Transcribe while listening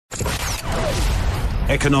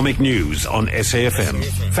Economic news on SAFM.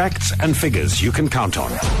 Facts and figures you can count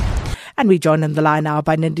on. And we join on the line now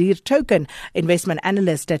by Nadir Token, investment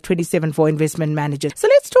analyst at 27 Investment Managers. So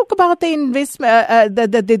let's talk about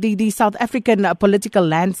the South African political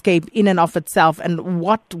landscape in and of itself and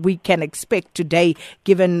what we can expect today,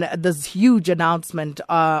 given this huge announcement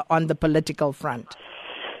on the political front.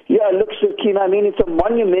 Yeah, look, Sakina, I mean, it's a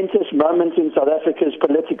monumentous moment in South Africa's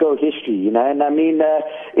political history, you know, and I mean,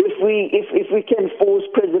 if we can force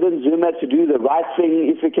President Zuma to do the right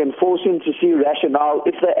thing, if we can force him to see rationale,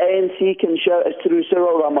 if the ANC can show, through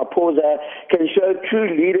Cyril Ramaphosa, can show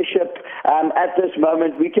true leadership at this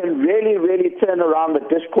moment, we can really, really turn around the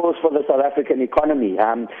discourse for the South African economy.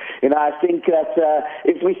 You know, I think that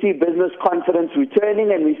if we see business confidence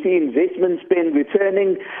returning and we see investment spend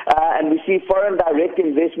returning and we see foreign direct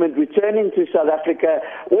investment returning to South Africa,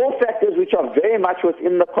 all factors which are very much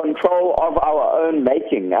within the control of our own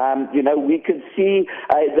making. You know, we could see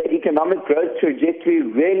the economic growth trajectory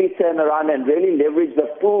really turn around and really leverage the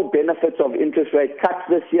full benefits of interest rate cuts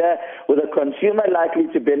this year, with a consumer likely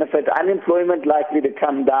to benefit, unemployment likely to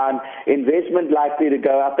come down, investment likely to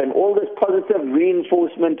go up, and all this positive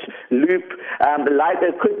reinforcement loop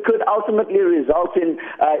could ultimately result in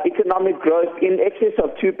economic growth in excess of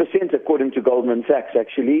 2%, according to Goldman Sachs,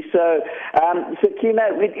 actually. So,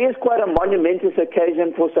 Sakina, it is quite a monumentous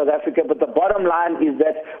occasion for South Africa, but the bottom line is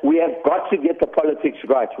that we have got to get the politics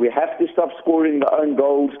right. We have to stop scoring the own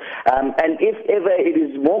goals, and if ever, it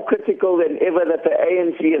is more critical than ever that the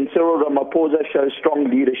ANC and Cyril Ramaphosa show strong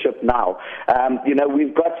leadership now. You know,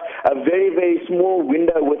 we've got a very, very small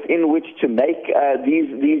window within which to make these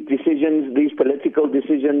decisions, these political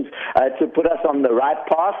decisions, to put us on the right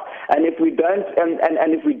path, and if we don't,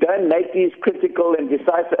 and if we don't make these critical and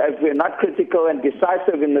decisive, if we're not critical and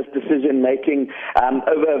decisive in this decision making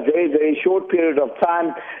over a very, very short period of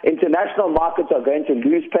time, international markets are going to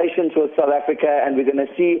lose patience with South Africa, and we're going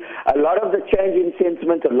to see a lot of the change in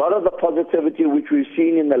sentiment, a lot of the positivity which we've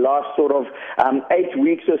seen in the last sort of 8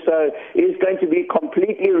 weeks or so is going to be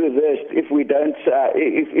completely reversed if we don't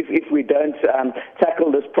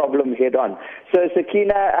tackle this problem head on. So,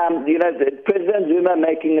 Sakina, you know, President Zuma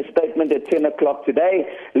making a statement at 10 o'clock today.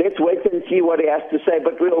 Let's wait and see what he has to say.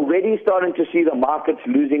 But we're already starting to see the markets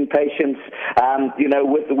losing patience, you know,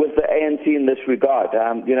 with the ANC in this regard.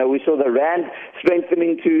 You know, we saw the rand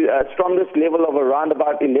strengthening to strongest level of around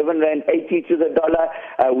about 11 rand 80 to the dollar.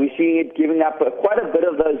 We're seeing it giving up quite a bit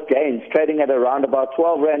of those gains, trading at around about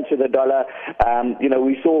 12 rand to the dollar. You know,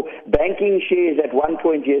 we saw banking shares at one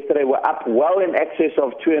point yesterday were up well in excess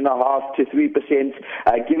of 2.5% to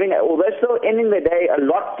 3%, although still ending the day a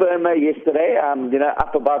lot firmer yesterday. You know,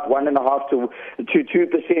 up about 1.5% to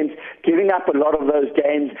 2%, giving up a lot of those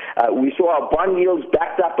gains. We saw our bond yields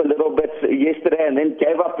backed up a little bit yesterday and then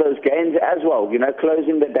gave up those gains as well, you know,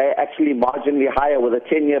 closing the day actually marginally higher, with a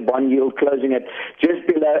 10-year bond yield closing at just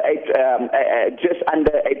below just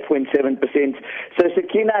under 8.7%. So,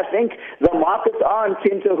 Sakina, I think the markets are on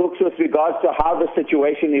tenterhooks with regards to how the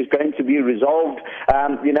situation is going to be resolved.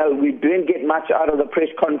 You know, we didn't get much out of the press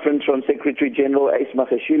conference from Secretary General Ace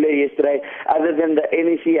Magashule yesterday, other than the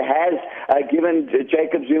NEC has given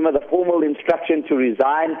Jacob Zuma the formal instruction to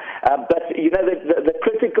resign, but you know, the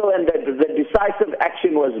critical and the decisive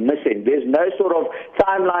action was missing. There's no sort of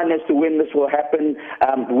timeline as to when this will happen,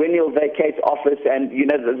 when he'll vacate office, and you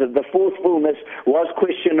know, the forcefulness was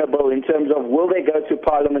questionable in terms of will they go to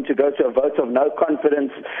Parliament to go to a vote of no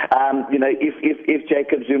confidence, you know, if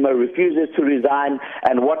Jacob Zuma refuses to resign,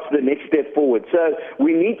 and what's the next step forward. So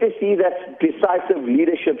we need to see that decisive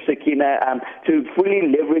leadership, Sakina, to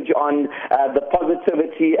fully leverage on the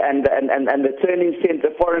positivity and the turning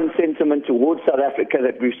foreign sentiment towards South Africa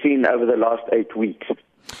that we've seen over the last 8 weeks.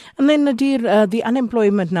 And then, Nadir, the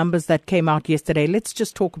unemployment numbers that came out yesterday, let's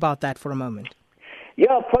just talk about that for a moment.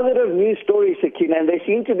 Yeah, positive news story, Sakina, and they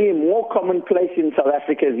seem to be more commonplace in South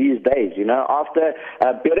Africa these days. You know, after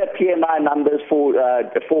better PMI numbers for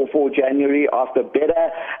January, after better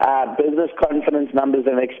business confidence numbers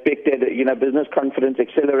than expected, you know, business confidence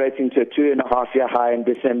accelerating to a 2.5-year high in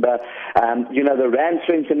December. You know, the rand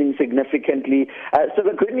strengthening significantly. So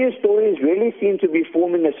the good news stories really seem to be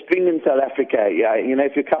forming a string in South Africa. Yeah, you know,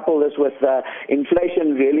 if you couple this with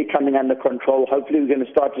inflation really coming under control, hopefully we're going to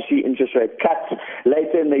start to see interest rate cuts.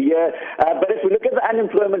 later in the year. But if we look at the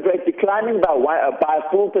unemployment rate declining by a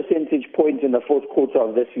full percentage point in the fourth quarter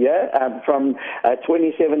of this year, from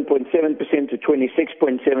 27.7% to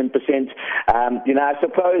 26.7%, I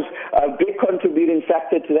suppose a big contributing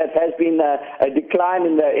factor to that has been a decline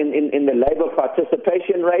in the labour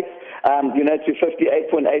participation rate, to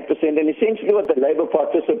 58.8%. And essentially what the labour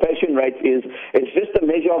participation rate is, it's just a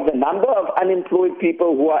measure of the number of unemployed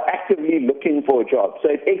people who are actively looking for a job. So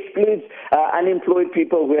it excludes unemployed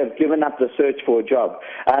people who have given up the search for a job.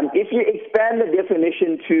 If you expand the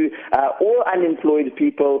definition to all unemployed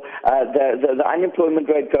people, the unemployment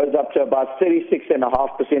rate goes up to about 36.5%,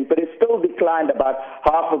 but it's still declined about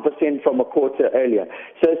 0.5% from a quarter earlier.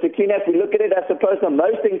 So, Sakina, if we look at it, I suppose the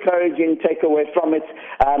most encouraging takeaway from it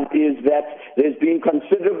is that there's been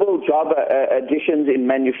considerable job additions in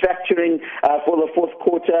manufacturing for the fourth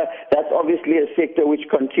quarter. That's obviously a sector which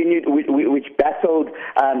continued, which battled,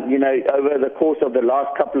 over the course of the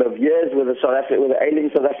last couple of years with the ailing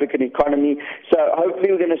South African economy. So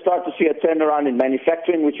hopefully we're going to start to see a turnaround in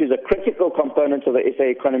manufacturing, which is a critical component of the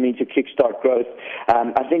SA economy to kickstart growth.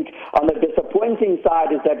 I think on the disappointing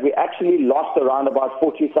side is that we actually lost around about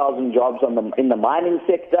 40,000 jobs in the mining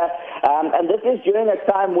sector. And this is during a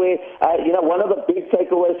time where, one of the big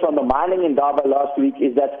takeaways from the mining Indaba last week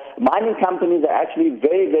is that mining companies are actually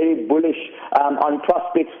very, very bullish on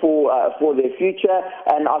prospects for their future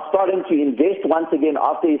and are starting to invest once again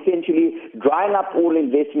after essentially drying up all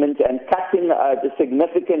investment and cutting the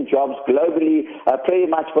significant jobs globally pretty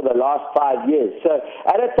much for the last 5 years. So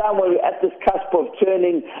at a time where we're at this cusp of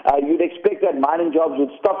turning, you'd expect that mining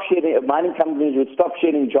companies would stop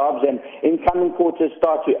shedding jobs and in coming quarters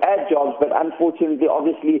start to add jobs, but unfortunately,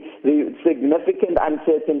 obviously, the significant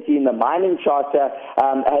uncertainty in the mining charter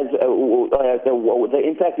has the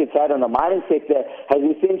impact it's had on the mining sector has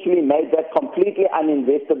essentially made that completely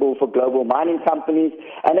uninvestable for global mining companies.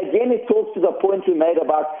 And again, it talks to the point we made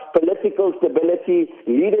about political stability,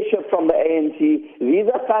 leadership from the ANC. These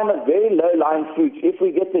are kind of very low-lying fruits. If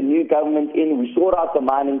we get the new government in, we sort out the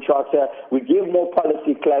mining charter, we give more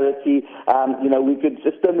policy clarity, we could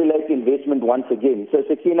stimulate investment once again. So,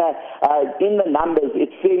 Sakina, in the numbers,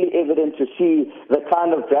 it's fairly evident to see the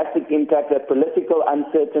kind of drastic impact that political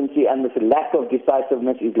uncertainty and this lack of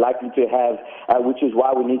decisiveness is likely to have, which is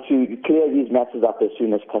why we need to clear these matters up as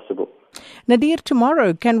soon as possible. Nadir,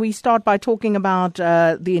 tomorrow, can we start by talking about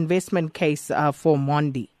the investment case for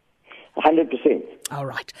Mondi? 100%. All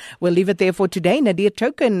right. We'll leave it there for today. Nadir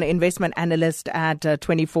Token, investment analyst at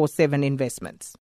 24/7 Investments.